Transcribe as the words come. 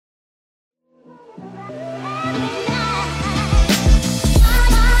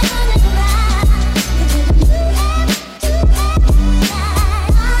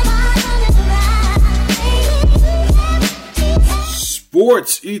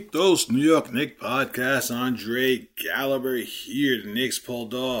Sports Ethos New York Knicks podcast. Andre Gallagher here. The Knicks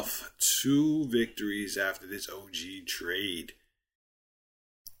pulled off 2 victories after this OG trade.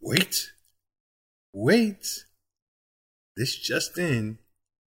 Wait. This just in.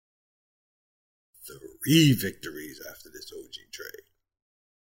 3 victories after this OG trade.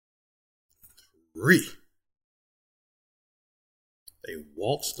 3. They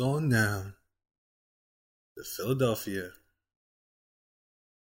waltzed on down to Philadelphia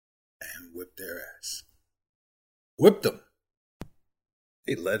and whipped their ass. Whipped them.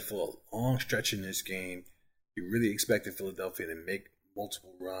 They led for a long stretch in this game. You really expected Philadelphia to make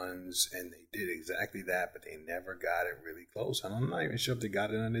multiple runs, and they did exactly that, but they never got it really close. I'm not even sure if they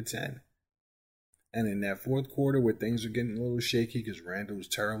got it under 10. And in that fourth quarter where things were getting a little shaky because Randall was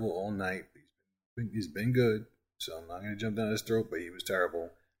terrible all night. He's been good, so I'm not going to jump down his throat, but he was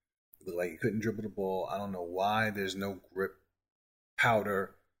terrible. It looked like he couldn't dribble the ball. I don't know why there's no grip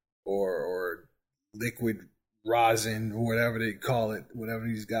powder or liquid rosin or whatever they call it, whatever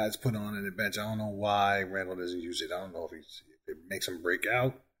these guys put on the bench. I don't know why Randall doesn't use it. I don't know if it makes him break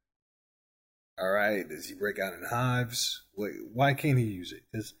out. All right, does he break out in hives? Why can't he use it?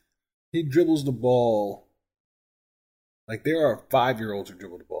 Because he dribbles the ball like there are 5-year-olds who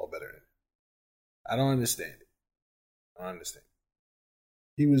dribble the ball better than him. I don't understand it.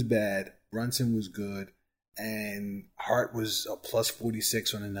 He was bad. Brunson was good. And Hart was a plus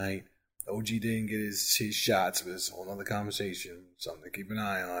 46 on the night. OG didn't get his shots. It was a whole other conversation. Something to keep an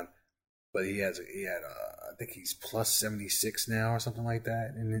eye on. But I think he's plus 76 now or something like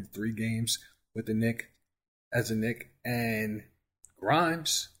that in his 3 games with the Knicks as a Knick. And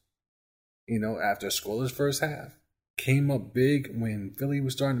Grimes, after a scoreless first half, came up big when Philly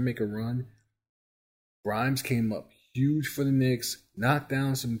was starting to make a run. Grimes came up huge for the Knicks, knocked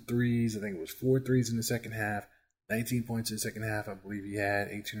down some threes. I think it was 4 threes in the second half, 19 points in the second half. I believe he had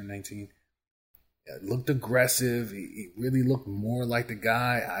 18 or 19. Looked aggressive. He really looked more like the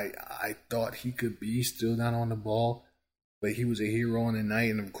guy I thought he could be, still not on the ball. But he was a hero on the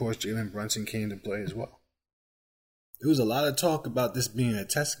night, and of course Jalen Brunson came to play as well. There was a lot of talk about this being a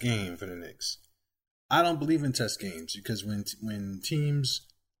test game for the Knicks. I don't believe in test games because when teams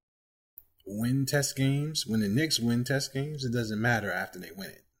win test games, when the Knicks win test games, it doesn't matter after they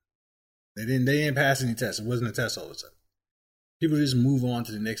win it. They didn't pass any tests. It wasn't a test all of a sudden. People just move on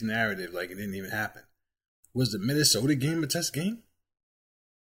to the next narrative like it didn't even happen. Was the Minnesota game a test game?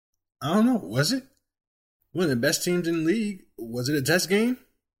 I don't know. Was it? One of the best teams in the league. Was it a test game?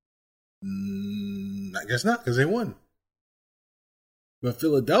 I guess not, because they won. But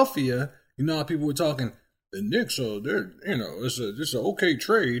Philadelphia, how people were talking, the Knicks it's an okay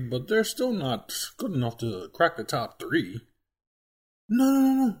trade, but they're still not good enough to crack the top 3.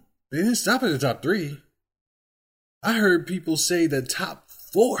 No. They didn't stop at the top 3. I heard people say the top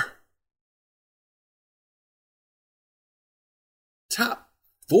 4. Top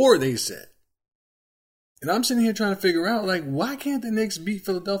 4, they said. And I'm sitting here trying to figure out, why can't the Knicks beat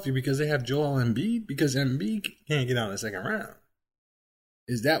Philadelphia? Because they have Joel Embiid? Because Embiid can't get out in the second round.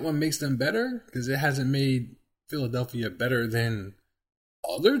 Is that what makes them better? Because it hasn't made Philadelphia better than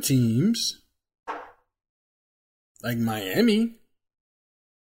other teams. Like Miami.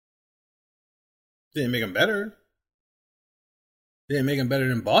 Didn't make them better. Didn't make them better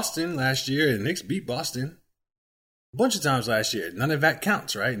than Boston last year. The Knicks beat Boston a bunch of times last year. None of that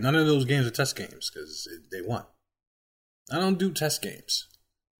counts, right? None of those games are test games because they won. I don't do test games.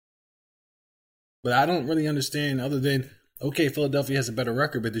 But I don't really understand other than, okay, Philadelphia has a better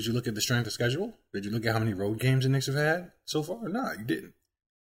record, but did you look at the strength of schedule? Did you look at how many road games the Knicks have had so far? No, you didn't.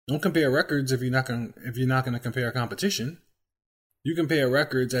 Don't compare records if you're not going to compare competition. You compare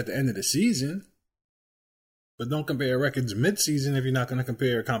records at the end of the season, but don't compare records mid-season if you're not going to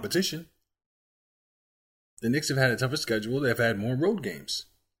compare competition. The Knicks have had a tougher schedule. They've had more road games.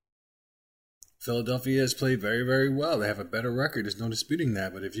 Philadelphia has played very, very well. They have a better record. There's no disputing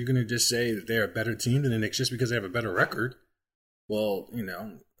that. But if you're going to just say that they're a better team than the Knicks just because they have a better record, well,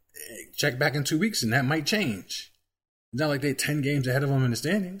 check back in 2 weeks and that might change. It's not like they're 10 games ahead of them in the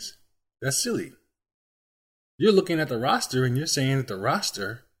standings. That's silly. You're looking at the roster and you're saying that the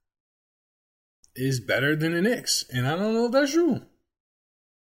roster is better than the Knicks. And I don't know if that's true.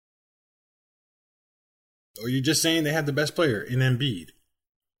 Or you're just saying they have the best player in Embiid.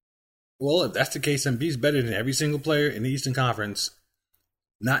 Well, if that's the case, Embiid's better than every single player in the Eastern Conference,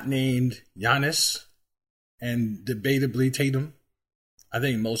 not named Giannis and debatably Tatum. I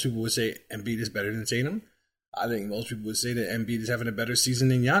think most people would say Embiid is better than Tatum. I think most people would say that Embiid is having a better season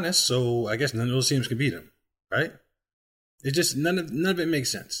than Giannis, so I guess none of those teams can beat him, right? It just none of it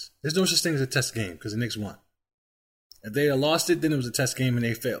makes sense. There's no such thing as a test game because the Knicks won. If they had lost it, then it was a test game and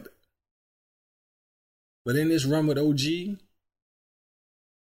they failed it. But in this run with OG,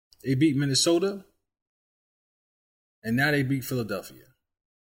 they beat Minnesota, and now they beat Philadelphia.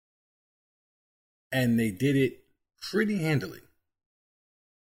 And they did it pretty handily.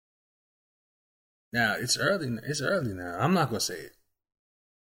 Now, it's early now. I'm not going to say it.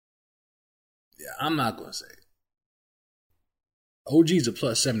 Yeah, I'm not going to say it. OG's a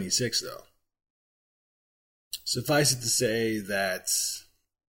plus 76, though. Suffice it to say that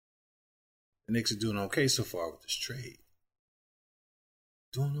the Knicks are doing okay so far with this trade.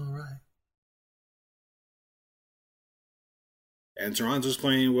 Doing all right. And Toronto's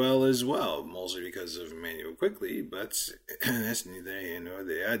playing well as well, mostly because of Emmanuel Quickley, but that's neither here nor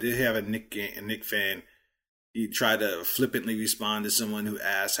there. I did have a Knick fan. He tried to flippantly respond to someone who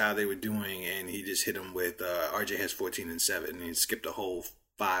asked how they were doing, and he just hit him with RJ has 14 and 7, and he skipped a whole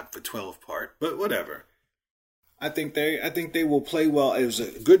 5 for 12 part. But whatever. I think they will play well. It was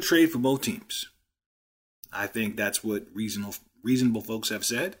a good trade for both teams. I think that's what reasonable folks have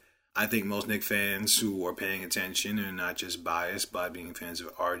said. I think most Knicks fans who are paying attention and not just biased by being fans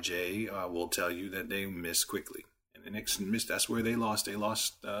of RJ will tell you that they missed Quickley. And the Knicks missed. That's where they lost. They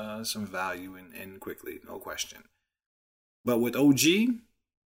lost some value in Quickley, no question. But with OG,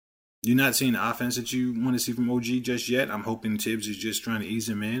 you're not seeing the offense that you want to see from OG just yet. I'm hoping Tibbs is just trying to ease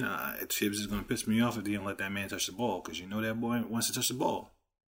him in. Tibbs is going to piss me off if they don't let that man touch the ball, because you know that boy wants to touch the ball.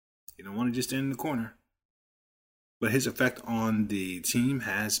 You don't want to just stand in the corner. But his effect on the team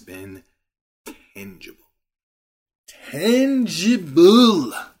has been tangible.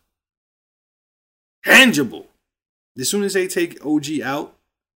 Tangible. As soon as they take OG out,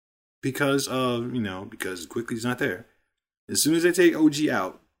 because Quickley's not there. As soon as they take OG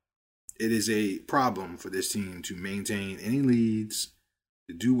out, it is a problem for this team to maintain any leads,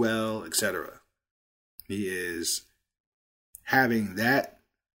 to do well, etc. He is having that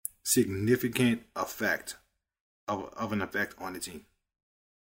significant effect of an effect on the team.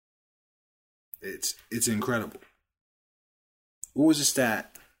 It's incredible. What was the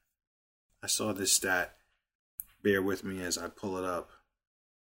stat? I saw this stat. Bear with me as I pull it up.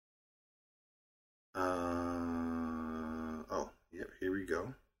 Here we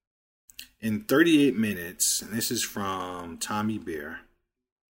go. In 38 minutes, and this is from Tommy Bear.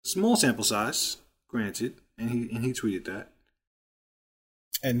 Small sample size, granted, and he tweeted that.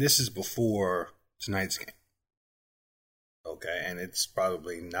 And this is before tonight's game. Okay, and it's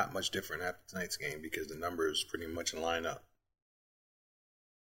probably not much different after tonight's game because the numbers pretty much line up.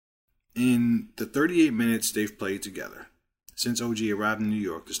 In the 38 minutes they've played together, since OG arrived in New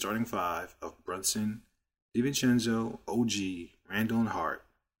York, the starting five of Brunson, DiVincenzo, OG, Randall, and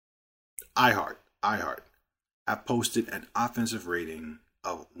I have posted an offensive rating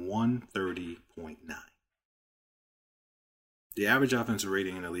of 130.9. The average offensive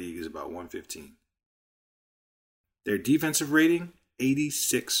rating in the league is about 115. Their defensive rating,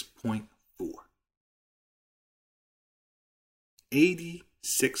 86.4.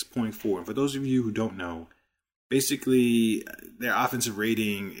 86.4. And for those of you who don't know, basically their offensive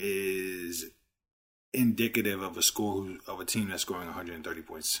rating is indicative of a team that's scoring 130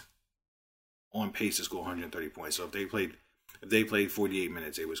 points. On pace to score 130 points. So if they played 48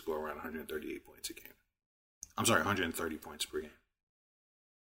 minutes, they would score around 138 points a game. I'm sorry, 130 points per game.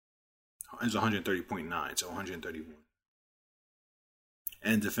 It's 130.9, so 131.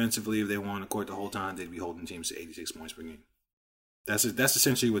 And defensively, if they were on the court the whole time, they'd be holding teams to 86 points per game. That's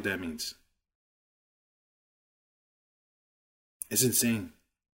essentially what that means. It's insane.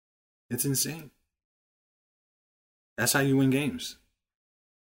 It's insane. That's how you win games.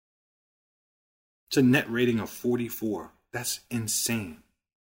 It's a net rating of 44. That's insane.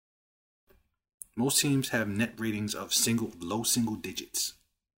 Most teams have net ratings of low single digits.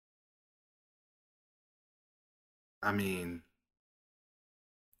 I mean,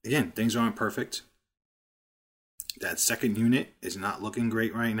 again, things aren't perfect. That second unit is not looking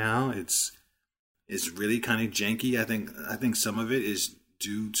great right now. It's really kind of janky. I think some of it is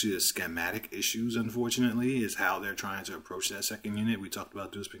due to schematic issues, unfortunately, is how they're trying to approach that second unit. We talked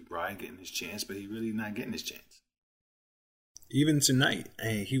about Deuce McBride getting his chance, but he really not getting his chance. Even tonight,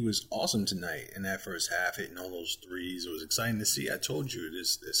 he was awesome tonight in that first half, hitting all those threes. It was exciting to see. I told you,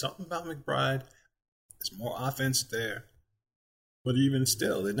 there's something about McBride. There's more offense there. But even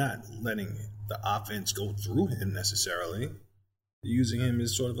still, they're not letting the offense go through him necessarily. They're using him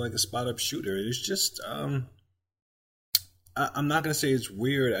as sort of like a spot-up shooter. It's just, I'm not going to say it's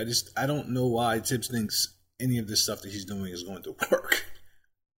weird. I don't know why Tibbs thinks any of this stuff that he's doing is going to work.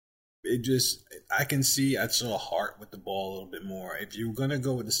 I saw Hart with the ball a little bit more. If you're going to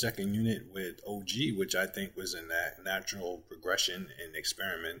go with the second unit with OG, which I think was in that natural progression and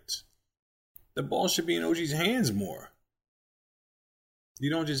experiment, the ball should be in OG's hands more. You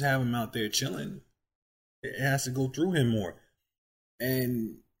don't just have him out there chilling. It has to go through him more.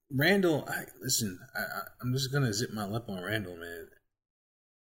 And Randall, I'm just going to zip my lip on Randall, man.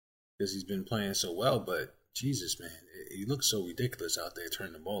 Because he's been playing so well, but Jesus, man, he looks so ridiculous out there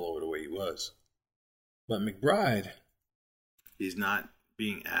turning the ball over the way he was. But McBride, he's not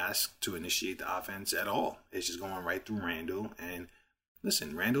being asked to initiate the offense at all. It's just going right through Randall. And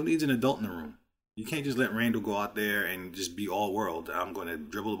listen, Randall needs an adult in the room. You can't just let Randall go out there and just be all world. I'm going to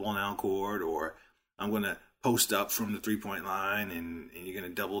dribble the ball down court, or I'm going to post up from the 3-point line, and you're going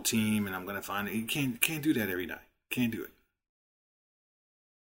to double team, and I'm going to find it. You can't do that every night. Can't do it.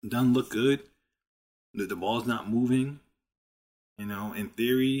 Doesn't look good. The ball's not moving. You know, in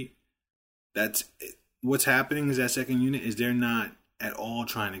theory, that's it. What's happening is that second unit is they're not at all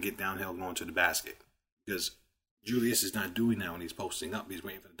trying to get downhill going to the basket, because Julius is not doing that when he's posting up. He's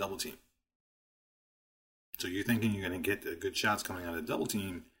waiting for the double team. So you're thinking you're going to get the good shots coming out of the double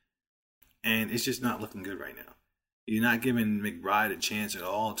team, and it's just not looking good right now. You're not giving McBride a chance at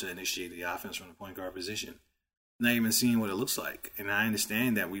all to initiate the offense from the point guard position. Not even seeing what it looks like. And I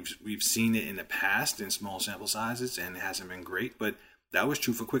understand that we've seen it in the past in small sample sizes, and it hasn't been great, but that was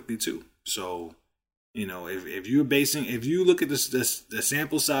true for Quickley too. So, you know, if you look at the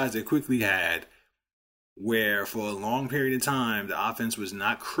sample size that Quickley had, where for a long period of time the offense was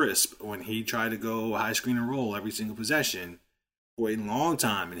not crisp when he tried to go high screen and roll every single possession for a long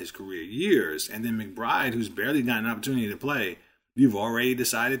time in his career, years, and then McBride, who's barely got an opportunity to play, you've already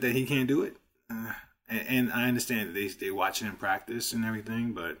decided that he can't do it. And I understand that they watching him practice and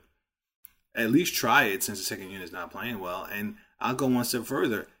everything, but at least try it since the second unit is not playing well. And I'll go one step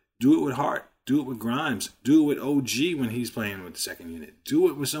further. Do it with Hart. Do it with Grimes. Do it with OG when he's playing with the second unit. Do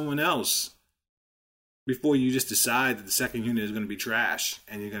it with someone else before you just decide that the second unit is going to be trash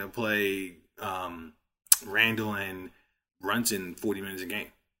and you're going to play Randall and Brunson 40 minutes a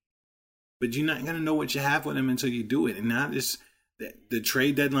game. But you're not going to know what you have with them until you do it. And now the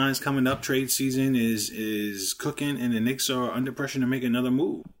trade deadline's coming up. Trade season is cooking, and the Knicks are under pressure to make another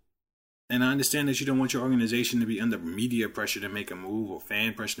move. And I understand that you don't want your organization to be under media pressure to make a move or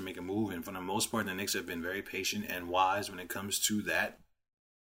fan pressure to make a move. And for the most part, the Knicks have been very patient and wise when it comes to that.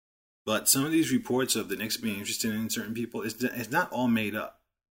 But some of these reports of the Knicks being interested in certain people, it's not all made up.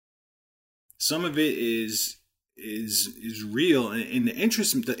 Some of it is real, and the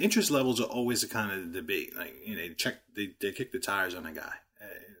interest levels are always a kind of debate. Like, you know, they kick the tires on a guy.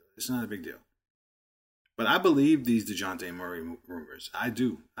 It's not a big deal. But I believe these DeJounte Murray rumors. I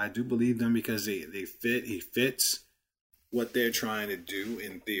do believe them because they fit. He fits what they're trying to do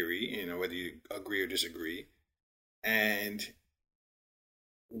in theory. You know, whether you agree or disagree. And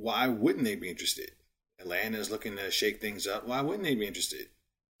why wouldn't they be interested? Atlanta's looking to shake things up. Why wouldn't they be interested?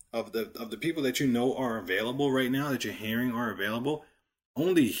 Of the people that you know are available right now, that you're hearing are available,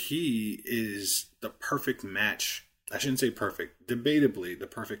 only he is the perfect match. I shouldn't say perfect, debatably the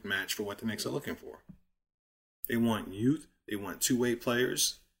perfect match for what the Knicks are looking for. They want youth. They want two-way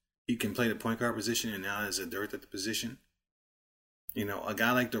players. He can play the point guard position, and now there's a dearth at the position. You know, a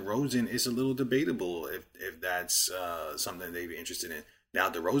guy like DeRozan is a little debatable if that's something they'd be interested in. Now,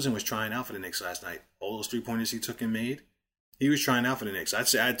 DeRozan was trying out for the Knicks last night. All those three-pointers he took and made, he was trying out for the Knicks. I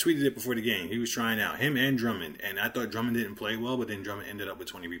tweeted it before the game. He was trying out, him and Drummond. And I thought Drummond didn't play well, but then Drummond ended up with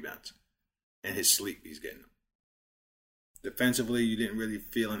 20 rebounds. And his sleep, he's getting them. Defensively, you didn't really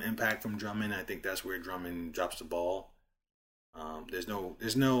feel an impact from Drummond. I think that's where Drummond drops the ball. There's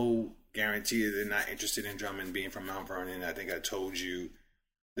no guarantee that they're not interested in Drummond being from Mount Vernon. I think I told you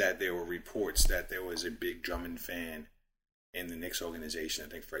that there were reports that there was a big Drummond fan in the Knicks organization. I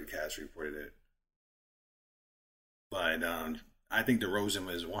think Fred Cass reported it. But I think DeRozan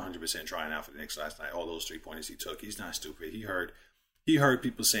was 100% trying out for the Knicks last night. All those three-pointers he took, he's not stupid. He heard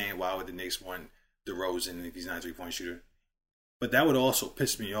people saying, why would the Knicks want DeRozan if he's not a three-point shooter? But that would also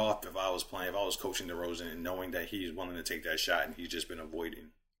piss me off if I was coaching DeRozan and knowing that he's willing to take that shot and he's just been avoiding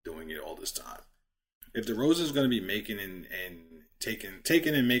doing it all this time. If DeRozan's going to be making and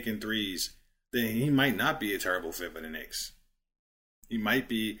taking and making threes, then he might not be a terrible fit for the Knicks. He might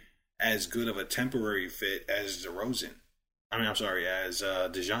be as good of a temporary fit as DeRozan. As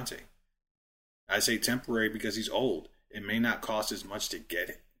DeJounte. I say temporary because he's old. It may not cost as much to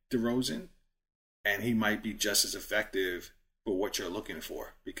get DeRozan, and he might be just as effective for what you're looking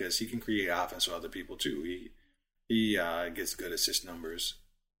for because he can create offense for other people too. He gets good assist numbers.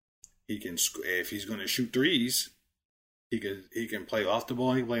 He can, if he's going to shoot threes, He can play off the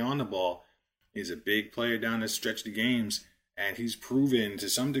ball. He can play on the ball. He's a big player down the stretch of the games, and he's proven to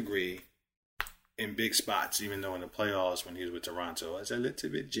some degree in big spots, even though in the playoffs when he was with Toronto, it's a little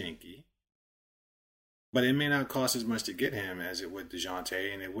bit janky. But it may not cost as much to get him as it would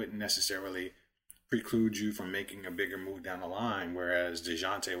DeJounte, and it wouldn't necessarily preclude you from making a bigger move down the line, whereas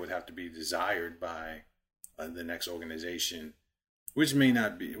DeJounte would have to be desired by the next organization, which may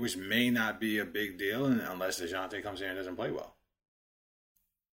not be a big deal unless DeJounte comes in and doesn't play well.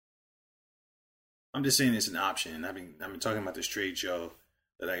 I'm just saying it's an option. I've been talking about this trade show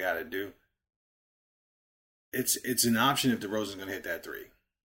that I got to do. It's an option if DeRozan's going to hit that three.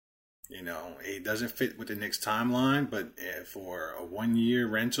 You know, it doesn't fit with the Knicks timeline, but for a 1-year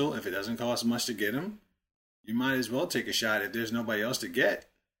rental, if it doesn't cost much to get him, you might as well take a shot. If there's nobody else to get,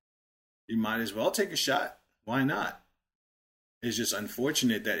 you might as well take a shot. Why not? It's just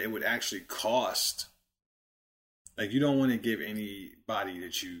unfortunate that it would actually cost. Like, you don't want to give anybody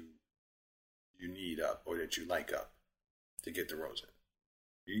that you need up or that you like up to get DeRozan.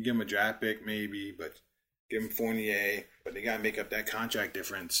 You can give him a draft pick maybe, but give him Fournier, but they got to make up that contract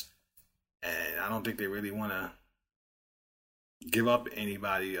difference. And I don't think they really want to give up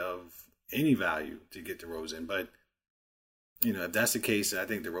anybody of any value to get DeRozan. But, you know, if that's the case, I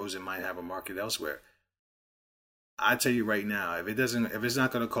think DeRozan might have a market elsewhere. I tell you right now, if it's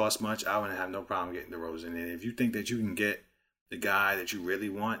not going to cost much, I wouldn't have no problem getting DeRozan. And if you think that you can get the guy that you really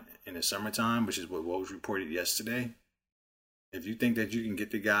want in the summertime, which is what was reported yesterday, if you think that you can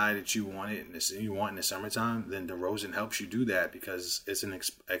get the guy that you want in the summertime, then DeRozan helps you do that because it's an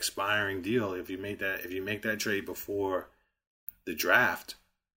expiring deal. If you make that trade before the draft,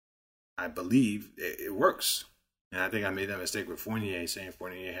 I believe it works. And I think I made that mistake with Fournier, saying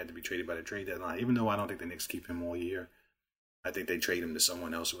Fournier had to be traded by the trade deadline. Even though I don't think the Knicks keep him all year, I think they trade him to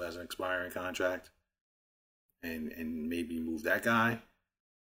someone else who has an expiring contract, and maybe move that guy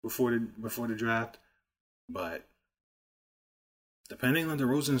before the draft. But depending on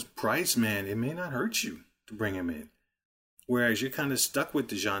DeRozan's price, man, it may not hurt you to bring him in. Whereas you're kind of stuck with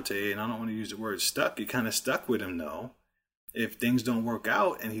DeJounte, and I don't want to use the word stuck. You're kind of stuck with him, though. If things don't work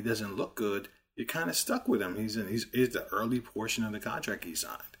out and he doesn't look good, you're kind of stuck with him. He's the early portion of the contract he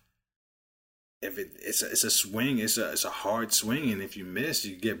signed. If it's a swing, it's a hard swing, and if you miss,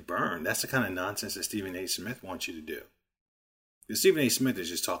 you get burned. That's the kind of nonsense that Stephen A. Smith wants you to do. Because Stephen A. Smith is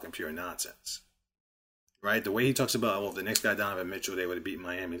just talking pure nonsense. Right? The way he talks about, well, if the Knicks got Donovan Mitchell, they would have beaten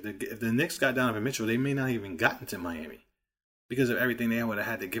Miami. If the Knicks got Donovan Mitchell, they may not even gotten to Miami because of everything they would have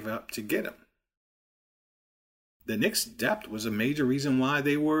had to give up to get him. The Knicks' depth was a major reason why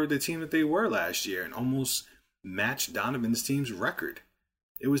they were the team that they were last year and almost matched Donovan's team's record.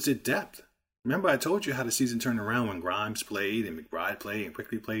 It was the depth. Remember, I told you how the season turned around when Grimes played and McBride played and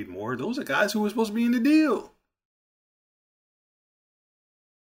Quickly played more. Those are guys who were supposed to be in the deal.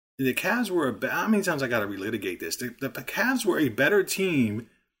 The Cavs were how many times I got to relitigate this? The Cavs were a better team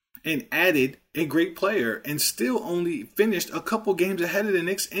and added a great player and still only finished a couple games ahead of the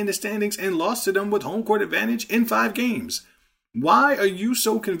Knicks in the standings and lost to them with home court advantage in 5 games. Why are you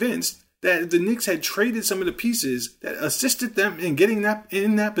so convinced that if the Knicks had traded some of the pieces that assisted them in getting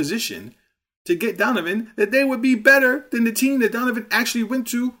in that position to get Donovan, that they would be better than the team that Donovan actually went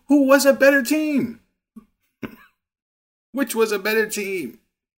to, who was a better team? Which was a better team?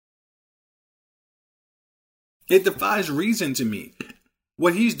 It defies reason to me.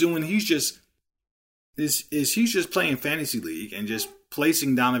 What he's doing, he's just playing fantasy league and just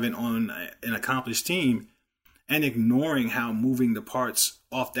placing Donovan on an accomplished team and ignoring how moving the parts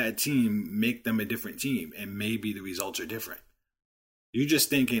off that team make them a different team, and maybe the results are different. You're just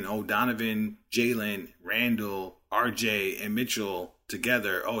thinking, oh, Donovan, Jalen, Randall, RJ, and Mitchell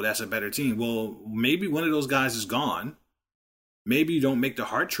together, oh, that's a better team. Well, maybe one of those guys is gone. Maybe you don't make the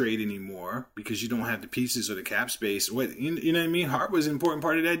Hart trade anymore because you don't have the pieces or the cap space. You know what I mean? Hart was an important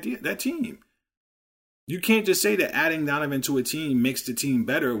part of that team. You can't just say that adding Donovan to a team makes the team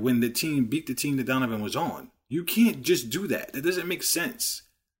better when the team beat the team that Donovan was on. You can't just do that. That doesn't make sense.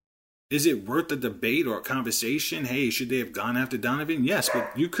 Is it worth a debate or a conversation? Hey, should they have gone after Donovan? Yes,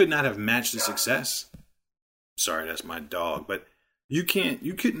 but you could not have matched the success. Sorry, that's my dog. But you can't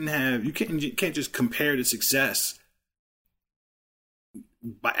just compare the success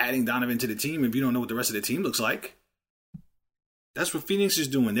by adding Donovan to the team if you don't know what the rest of the team looks like. That's what Phoenix is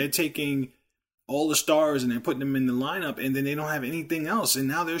doing. They're taking all the stars and they're putting them in the lineup, and then they don't have anything else, and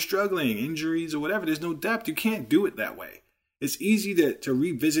now they're struggling, injuries or whatever. There's no depth. You can't do it that way. It's easy to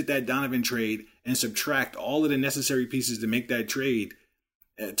revisit that Donovan trade and subtract all of the necessary pieces to make that trade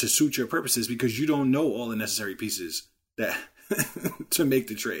to suit your purposes because you don't know all the necessary pieces that to make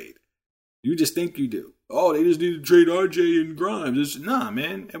the trade. You just think you do. Oh, they just need to trade RJ and Grimes. Nah,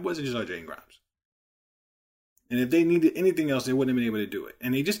 man, it wasn't just RJ and Grimes. And if they needed anything else, they wouldn't have been able to do it.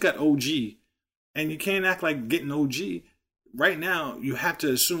 And they just got OG. And you can't act like getting OG. Right now, you have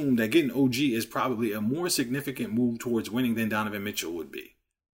to assume that getting OG is probably a more significant move towards winning than Donovan Mitchell would be.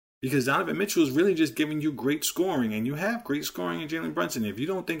 Because Donovan Mitchell is really just giving you great scoring. And you have great scoring in Jalen Brunson. If you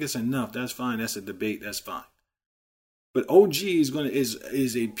don't think it's enough, that's fine. That's a debate. That's fine. But OG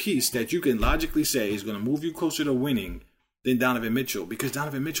is a piece that you can logically say is going to move you closer to winning than Donovan Mitchell, because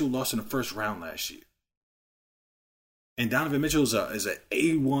Donovan Mitchell lost in the first round last year. And Donovan Mitchell is an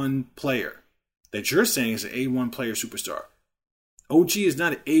A1 player that you're saying is an A1 player superstar. OG is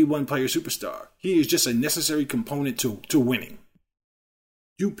not an A1 player superstar. He is just a necessary component to winning.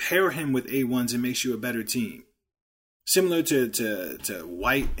 You pair him with A1s, it makes you a better team. Similar to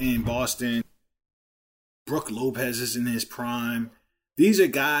White in Boston. Brook Lopez is in his prime. These are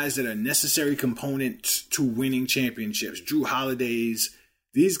guys that are necessary components to winning championships. Drew Holiday's.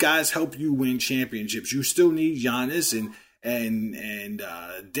 These guys help you win championships. You still need Giannis and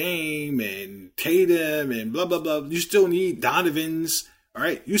Dame and Tatum and blah, blah, blah. You still need Donovan's. All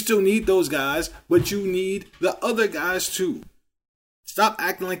right. You still need those guys, but you need the other guys too. Stop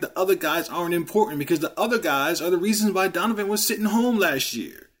acting like the other guys aren't important, because the other guys are the reasons why Donovan was sitting home last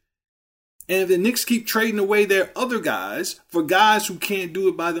year. And if the Knicks keep trading away their other guys for guys who can't do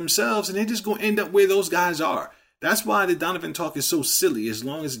it by themselves, and they're just going to end up where those guys are. That's why the Donovan talk is so silly, as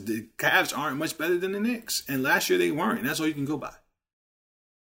long as the Cavs aren't much better than the Knicks. And last year they weren't. And that's all you can go by.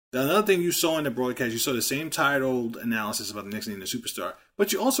 Another thing you saw in the broadcast, you saw the same tired old analysis about the Knicks needing a superstar.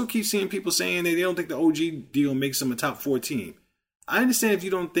 But you also keep seeing people saying that they don't think the OG deal makes them a top 4 team. I understand if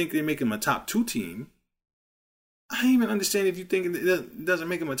you don't think they make them a top 2 team. I even understand if you think it doesn't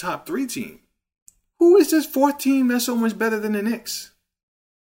make them a top 3 team. Who is this 4th team that's so much better than the Knicks?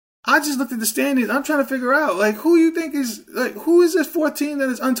 I just looked at the standings. I'm trying to figure out, who you think is, who is this 4th team that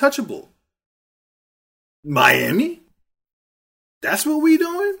is untouchable? Miami? That's what we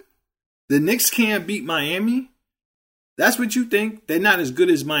doing? The Knicks can't beat Miami? That's what you think? They're not as good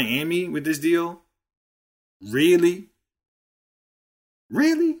as Miami with this deal? Really?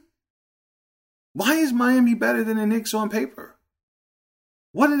 Really? Why is Miami better than the Knicks on paper?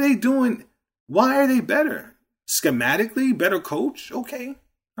 What are they doing? Why are they better? Schematically, better coach? Okay.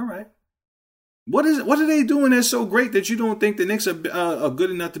 All right. What are they doing that's so great that you don't think the Knicks are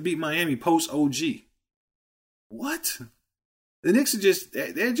good enough to beat Miami post OG? What? The Knicks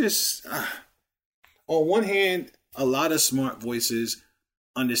are they're just on one hand, a lot of smart voices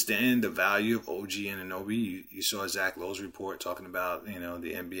understand the value of OG and Anunoby. You saw Zach Lowe's report talking about, the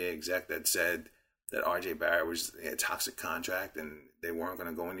NBA exec that said that RJ Barrett was a toxic contract and they weren't going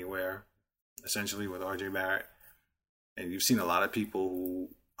to go anywhere, essentially, with RJ Barrett. And you've seen a lot of people who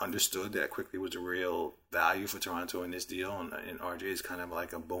understood that quickly was a real value for Toronto in this deal. And RJ is kind of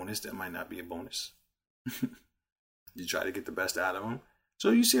like a bonus that might not be a bonus. You try to get the best out of them.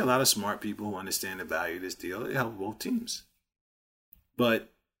 So you see a lot of smart people who understand the value of this deal. It helps both teams.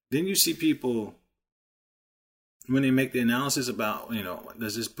 But then you see people, when they make the analysis about,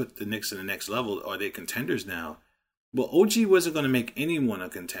 does this put the Knicks in the next level? Are they contenders now? Well, OG wasn't going to make anyone a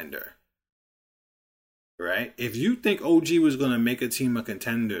contender. Right? If you think OG was going to make a team a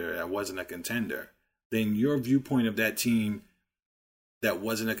contender that wasn't a contender, then your viewpoint of that team that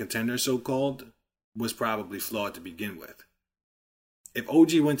wasn't a contender, so-called, was probably flawed to begin with. If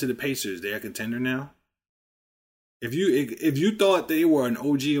OG went to the Pacers, they're a contender now. If you thought they were an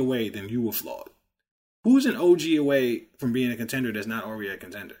OG away, then you were flawed. Who's an OG away from being a contender that's not already a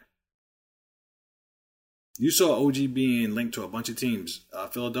contender? You saw OG being linked to a bunch of teams,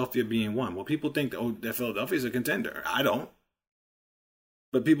 Philadelphia being one. Well, people think that Philadelphia is a contender. I don't.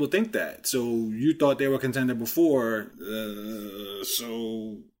 But people think that. So you thought they were a contender before,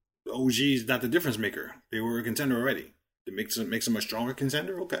 so OG is not the difference maker. They were a contender already. It makes them a stronger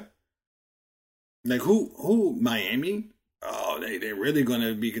contender? Okay. Like who? Miami? Oh, they're really going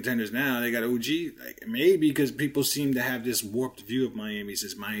to be contenders now. They got OG. Maybe because people seem to have this warped view of Miami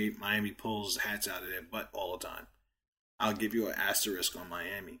since Miami pulls hats out of their butt all the time. I'll give you an asterisk on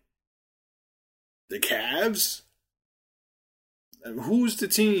Miami. The Cavs? Who's the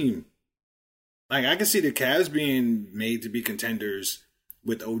team? I can see the Cavs being made to be contenders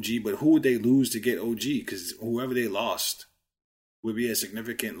with OG, but who would they lose to get OG? Because whoever they lost would be a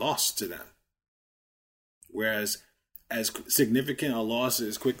significant loss to them. Whereas, as significant a loss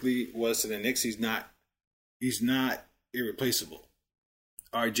as Quickly was to the Knicks, he's not irreplaceable.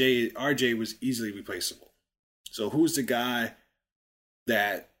 RJ was easily replaceable. So who's the guy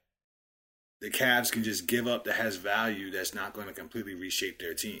that the Cavs can just give up that has value that's not going to completely reshape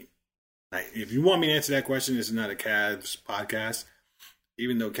their team? Like, if you want me to answer that question, this is not a Cavs podcast.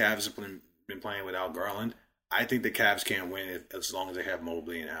 Even though Cavs have been playing without Garland, I think the Cavs can't win as long as they have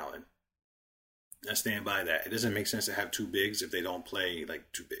Mobley and Allen. I stand by that. It doesn't make sense to have two bigs if they don't play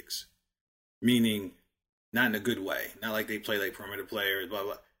like two bigs. Meaning, not in a good way. Not like they play like perimeter players, blah,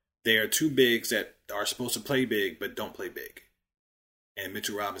 blah. They are two bigs that are supposed to play big, but don't play big. And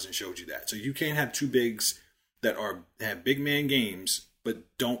Mitchell Robinson showed you that. So you can't have two bigs that have big man games, but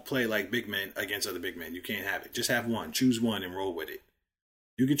don't play like big men against other big men. You can't have it. Just have one. Choose one and roll with it.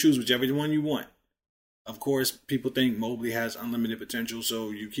 You can choose whichever one you want. Of course, people think Mobley has unlimited potential, so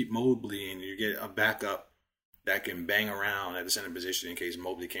you keep Mobley and you get a backup that can bang around at the center position in case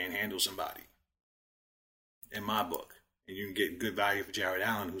Mobley can't handle somebody. In my book. And you can get good value for Jared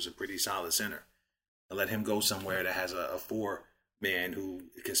Allen, who's a pretty solid center. And let him go somewhere that has a four-man who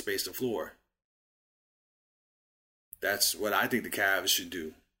can space the floor. That's what I think the Cavs should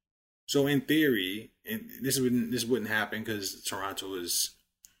do. So in theory, and this wouldn't happen because Toronto is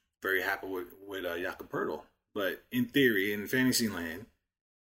very happy with Jakob Poeltl. But in theory, in fantasy land,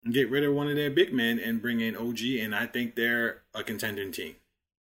 get rid of one of their big men and bring in OG, and I think they're a contending team.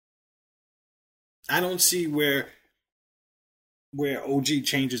 I don't see where OG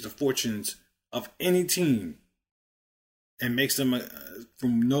changes the fortunes of any team and makes them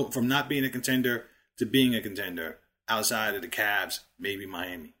from not being a contender to being a contender outside of the Cavs, maybe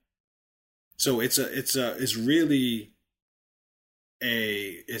Miami. So it's really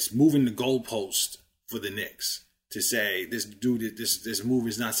it's moving the goalpost for the Knicks to say this move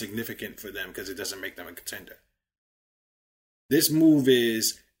is not significant for them because it doesn't make them a contender. This move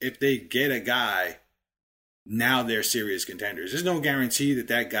is if they get a guy, now they're serious contenders. There's no guarantee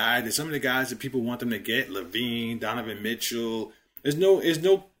that some of the guys that people want them to get, Levine, Donovan Mitchell, there's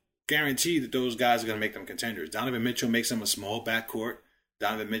no guarantee that those guys are going to make them contenders. Donovan Mitchell makes them a small backcourt.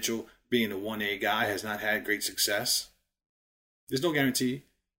 Donovan Mitchell, being a 1A guy, has not had great success. There's no guarantee.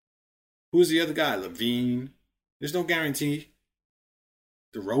 Who's the other guy? Levine. There's no guarantee.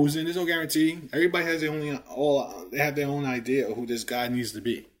 DeRozan. There's no guarantee. Everybody has they have their own idea of who this guy needs to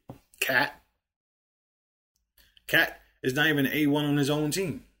be. Cat is not even an A1 on his own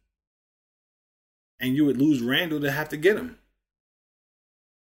team. And you would lose Randall to have to get him.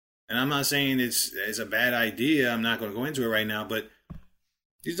 And I'm not saying it's a bad idea. I'm not going to go into it right now, but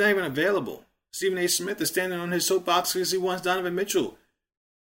he's not even available. Stephen A. Smith is standing on his soapbox because he wants Donovan Mitchell.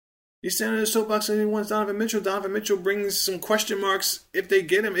 He's standing on his soapbox because he wants Donovan Mitchell. Donovan Mitchell brings some question marks. If they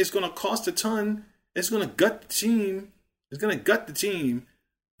get him, it's going to cost a ton. It's going to gut the team.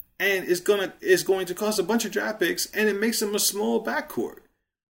 And it's going to cost a bunch of draft picks, and it makes them a small backcourt.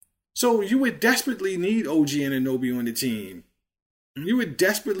 So you would desperately need OG Anunoby on the team. You would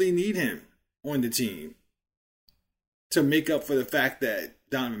desperately need him on the team to make up for the fact that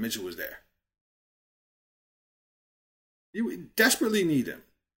Donovan Mitchell was there. You would desperately need him.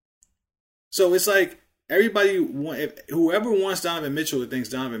 So it's like whoever wants Donovan Mitchell or thinks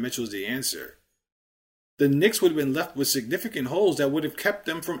Donovan Mitchell is the answer, the Knicks would have been left with significant holes that would have kept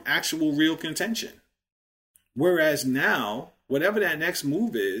them from actual real contention. Whereas now, whatever that next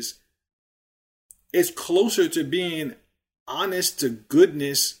move is, it's closer to being honest to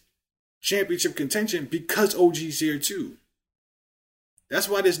goodness championship contention because OG's here too. That's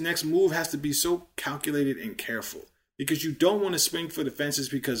why this next move has to be so calculated and careful. Because you don't want to swing for the fences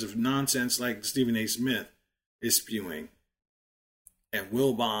because of nonsense like Stephen A. Smith is spewing. And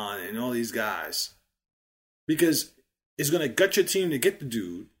Wilbon and all these guys. Because it's going to gut your team to get the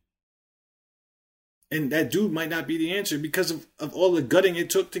dude. And that dude might not be the answer because of all the gutting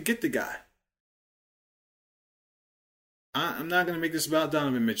it took to get the guy. I'm not going to make this about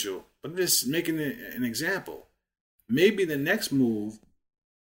Donovan Mitchell, but I'm just making an example. Maybe the next move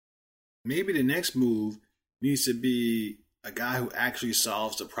needs to be a guy who actually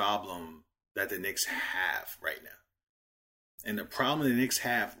solves the problem that the Knicks have right now. And the problem the Knicks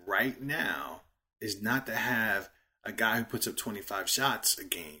have right now is not to have a guy who puts up 25 shots a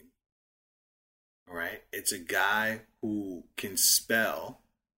game. All right? It's a guy who can spell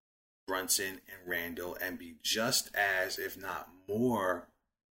Brunson and Randall and be just as, if not more,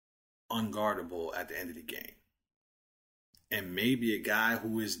 unguardable at the end of the game. And maybe a guy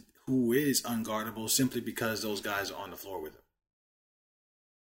who is unguardable simply because those guys are on the floor with him.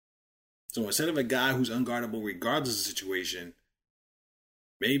 So instead of a guy who's unguardable regardless of the situation,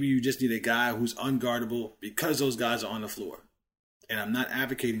 maybe you just need a guy who's unguardable because those guys are on the floor. And I'm not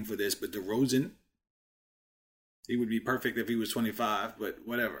advocating for this, but DeRozan, he would be perfect if he was 25, but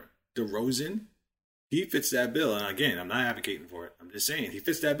whatever. DeRozan, he fits that bill. And again, I'm not advocating for it. I'm just saying he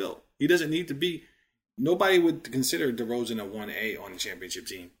fits that bill. He doesn't need to be. Nobody would consider DeRozan a 1A on the championship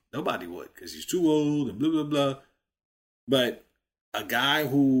team. Nobody would, because he's too old and blah, blah, blah. But a guy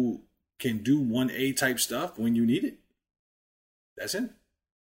who can do 1A type stuff when you need it, that's him.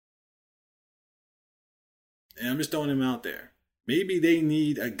 And I'm just throwing him out there. Maybe they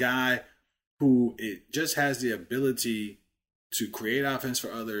need a guy who it just has the ability to create offense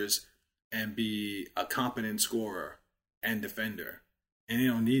for others and be a competent scorer and defender. And they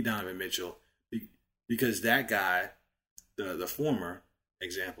don't need Donovan Mitchell because that guy, the former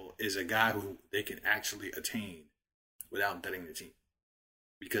example, is a guy who they can actually attain without betting the team.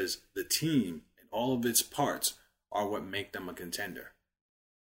 Because the team and all of its parts are what make them a contender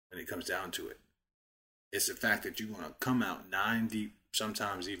when it comes down to it. It's the fact that you want to come out 9 deep,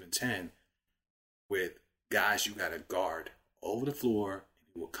 sometimes even 10, with guys you got to guard over the floor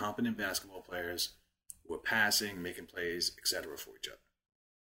who are competent basketball players who are passing, making plays, etc. for each other.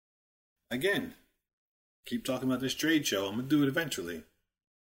 Again, keep talking about this trade show. I'm going to do it eventually.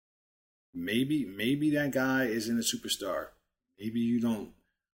 Maybe that guy isn't a superstar. Maybe you don't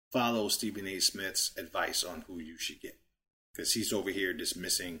follow Stephen A. Smith's advice on who you should get. Because he's over here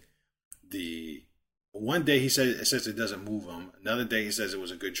dismissing the... One day he says it doesn't move him. Another day he says it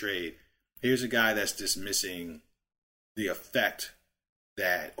was a good trade. Here's a guy that's dismissing the effect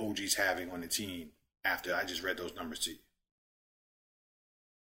that OG's having on the team after I just read those numbers to you.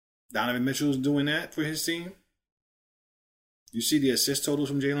 Donovan Mitchell's doing that for his team. You see the assist totals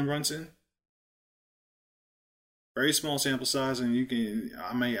from Jalen Brunson? Very small sample size, and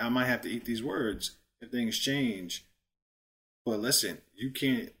I might have to eat these words if things change. But listen, you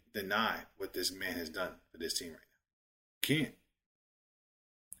can't deny what this man has done for this team right now. Can't.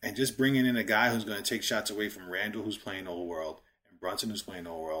 And just bringing in a guy who's going to take shots away from Randall, who's playing old world, and Brunson, who's playing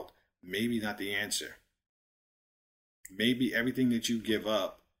old world, maybe not the answer. Maybe everything that you give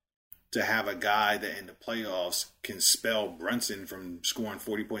up to have a guy that in the playoffs can spell Brunson from scoring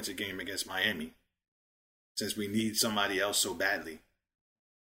 40 points a game against Miami, since we need somebody else so badly.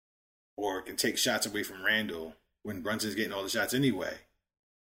 Or can take shots away from Randall when Brunson's getting all the shots anyway.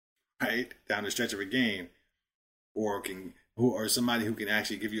 Right? Down the stretch of a game. Or somebody who can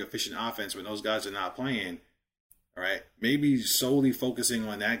actually give you efficient offense when those guys are not playing. All right? Maybe solely focusing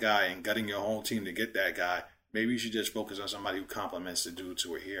on that guy and gutting your whole team to get that guy. Maybe you should just focus on somebody who complements the dudes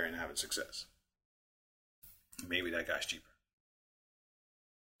who are here and having success. Maybe that guy's cheaper.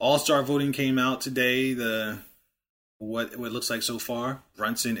 All-Star voting came out today. What it looks like so far,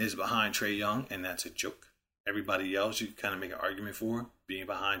 Brunson is behind Trae Young, and that's a joke. Everybody else, you kind of make an argument for being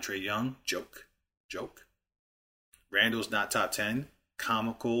behind Trae Young. Joke. Randall's not top 10.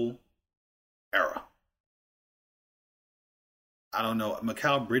 Comical error. I don't know.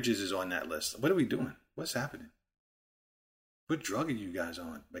 Mikal Bridges is on that list. What are we doing? What's happening? What drug are you guys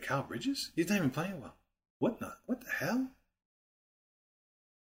on? Mikal Bridges? He's not even playing well. What the hell?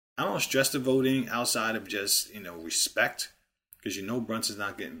 I don't stress the voting outside of just, respect. Because Brunson's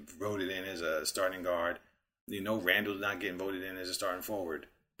not getting voted in as a starting guard. Randall's not getting voted in as a starting forward.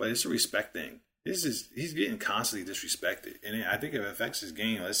 But it's a respect thing. He's getting constantly disrespected. And I think it affects his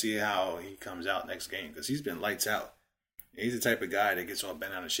game. Let's see how he comes out next game. Because he's been lights out. He's the type of guy that gets all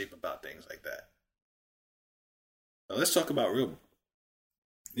bent out of shape about things like that. But let's talk about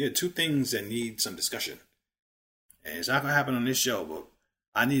two things that need some discussion. And it's not going to happen on this show, but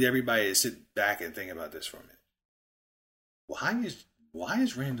I need everybody to sit back and think about this for a minute. Why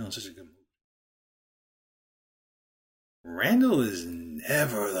is Randall in such a good mood? Randall is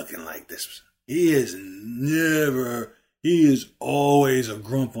never looking like this. He is always a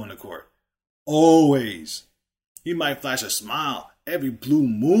grump on the court. Always. He might flash a smile every blue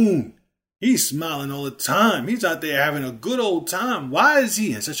moon. He's smiling all the time. He's out there having a good old time. Why is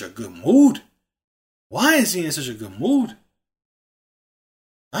he in such a good mood?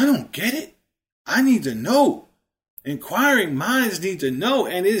 I don't get it. I need to know. Inquiring minds need to know,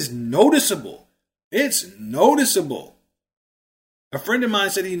 and it's noticeable. A friend of mine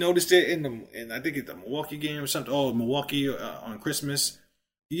said he noticed it in I think at the Milwaukee game or something. Oh, Milwaukee on Christmas.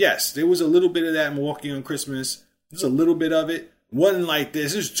 Yes, there was a little bit of that in Milwaukee on Christmas. There's a little bit of it. Wasn't like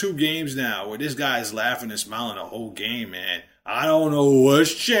this. There's 2 games now where this guy is laughing and smiling the whole game, man. I don't know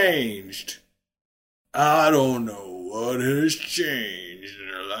what's changed. I don't know what has changed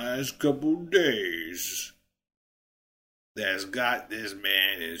in the last couple days that's got this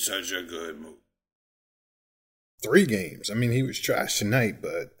man in such a good mood. 3 games. I mean, he was trash tonight,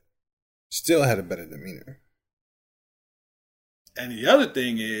 but still had a better demeanor. And the other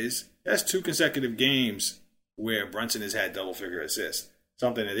thing is, that's 2 consecutive games where Brunson has had double-figure assists.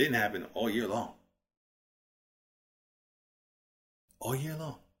 Something that didn't happen all year long.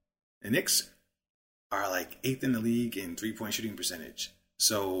 The Knicks are like 8th in the league in 3-point shooting percentage.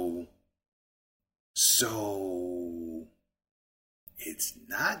 So it's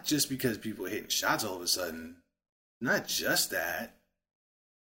not just because people are hitting shots all of a sudden. Not just that.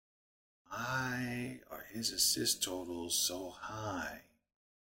 Why are his assist totals so high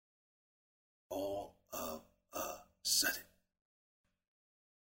all of a sudden?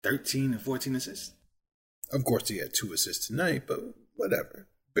 13 and 14 assists? Of course, he had 2 assists tonight, but whatever.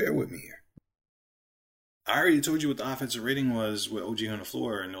 Bear with me here. I already told you what the offensive rating was with OG on the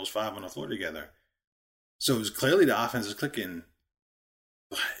floor and those 5 on the floor together. So it's clearly the offense is clicking.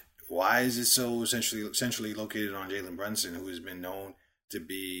 But why is it so centrally located on Jalen Brunson, who has been known to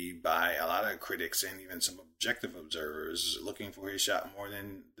be, by a lot of critics and even some objective observers, looking for his shot more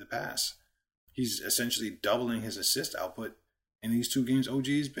than the pass? He's essentially doubling his assist output in these 2 games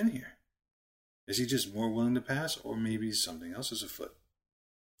OG's been here. Is he just more willing to pass, or maybe something else is afoot?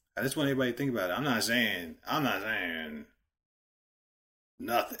 I just want everybody to think about it. I'm not saying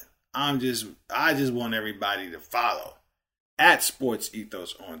nothing. I just want everybody to follow at Sports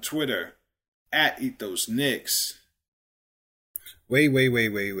Ethos on Twitter, at Ethos Knicks. Wait.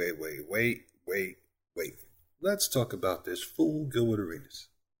 Let's talk about this fool Gilbert Arenas.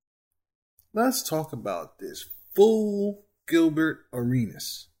 Let's talk about this fool Gilbert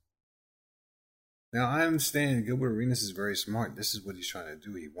Arenas. Now, I understand Gilbert Arenas is very smart. This is what he's trying to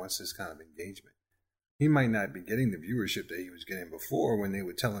do. He wants this kind of engagement. He might not be getting the viewership that he was getting before when they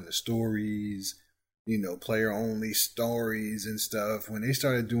were telling the stories, player-only stories and stuff. When they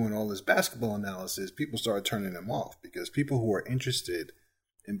started doing all this basketball analysis, people started turning them off because people who are interested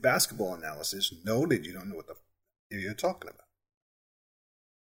in basketball analysis know that you don't know what the you're talking about.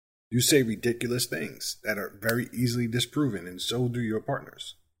 You say ridiculous things that are very easily disproven, and so do your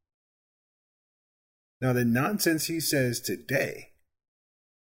partners. Now, the nonsense he says today,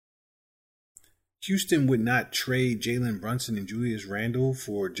 Houston would not trade Jalen Brunson and Julius Randle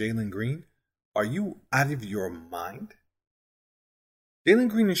for Jalen Green. Are you out of your mind? Jalen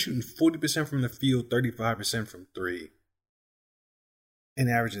Green is shooting 40% from the field, 35% from 3, and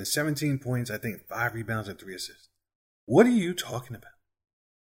averaging 17 points, I think 5 rebounds and 3 assists. What are you talking about?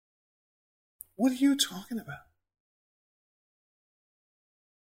 What are you talking about?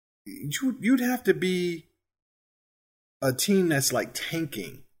 You'd have to be a team that's like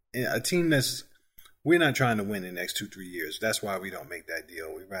tanking, a team that's, we're not trying to win the next 2-3 years. That's why we don't make that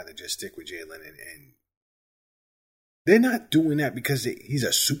deal. We'd rather just stick with Jalen, and they're not doing that because he's a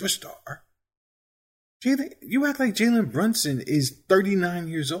superstar. Jalen, you act like Jalen Brunson is 39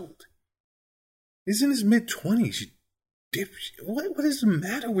 years old. He's in his mid-20s. What is the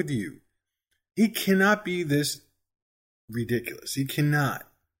matter with you? He cannot be this ridiculous. He cannot.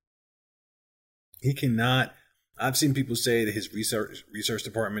 I've seen people say that his research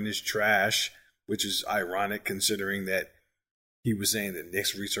department is trash, which is ironic considering that he was saying the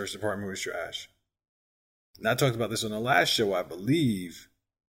Knicks research department was trash. And I talked about this on the last show, I believe,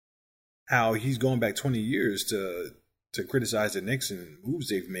 how he's going back 20 years to criticize the Knicks and moves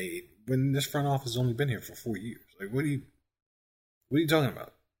they've made when this front office has only been here for 4 years. Like, what are you talking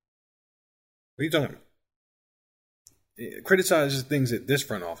about? What are you talking about? Criticize the things that this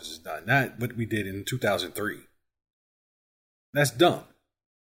front office has done, not what we did in 2003. That's dumb.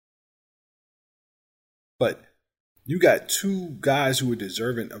 But you got 2 guys who are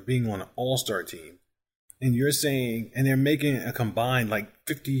deserving of being on an all-star team, and you're saying, and they're making a combined like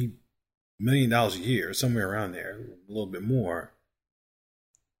 $50 million a year, somewhere around there, a little bit more.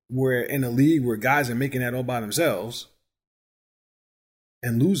 We're in a league where guys are making that all by themselves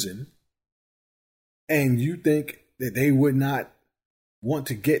and losing, and you think that they would not want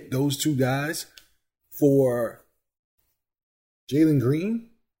to get those 2 guys for Jalen Green,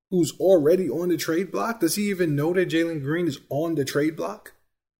 who's already on the trade block? Does he even know that Jalen Green is on the trade block?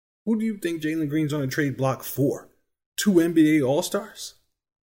 Who do you think Jalen Green's on the trade block for? 2 NBA All-Stars?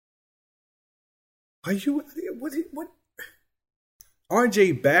 Are you... What?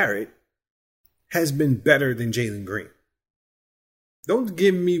 RJ Barrett has been better than Jalen Green. Don't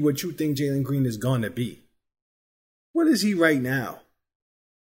give me what you think Jalen Green is going to be. What is he right now?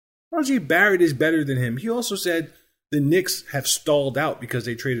 RJ Barrett is better than him. He also said the Knicks have stalled out because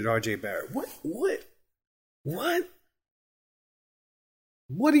they traded RJ Barrett. What?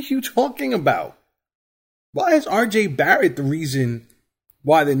 What are you talking about? Why is RJ Barrett the reason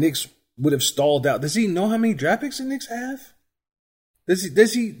why the Knicks would have stalled out? Does he know how many draft picks the Knicks have?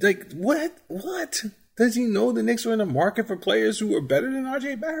 Does he like what? Does he know the Knicks are in the market for players who are better than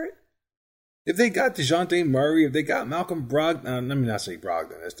RJ Barrett? If they got DeJounte Murray, if they got Malcolm Brogdon, let me not say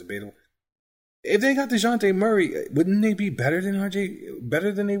Brogdon, that's debatable. If they got DeJounte Murray, wouldn't they be better than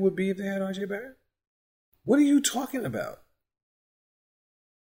they would be if they had RJ Barrett? What are you talking about?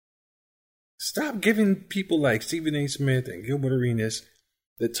 Stop giving people like Stephen A. Smith and Gilbert Arenas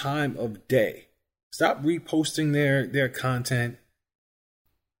the time of day. Stop reposting their content.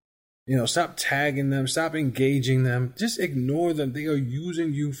 Stop tagging them. Stop engaging them. Just ignore them. They are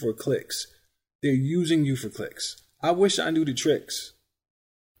using you for clicks. They're using you for clicks. I wish I knew the tricks.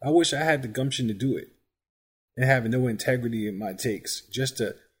 I wish I had the gumption to do it and have no integrity in my takes just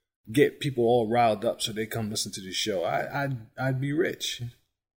to get people all riled up so they come listen to the show. I'd be rich.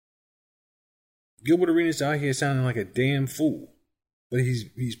 Gilbert Arenas out here sounding like a damn fool, but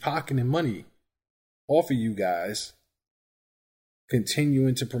he's pocketing money off of you guys,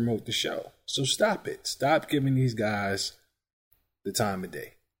 continuing to promote the show. So stop it. Stop giving these guys the time of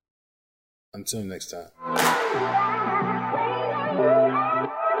day. Until next time.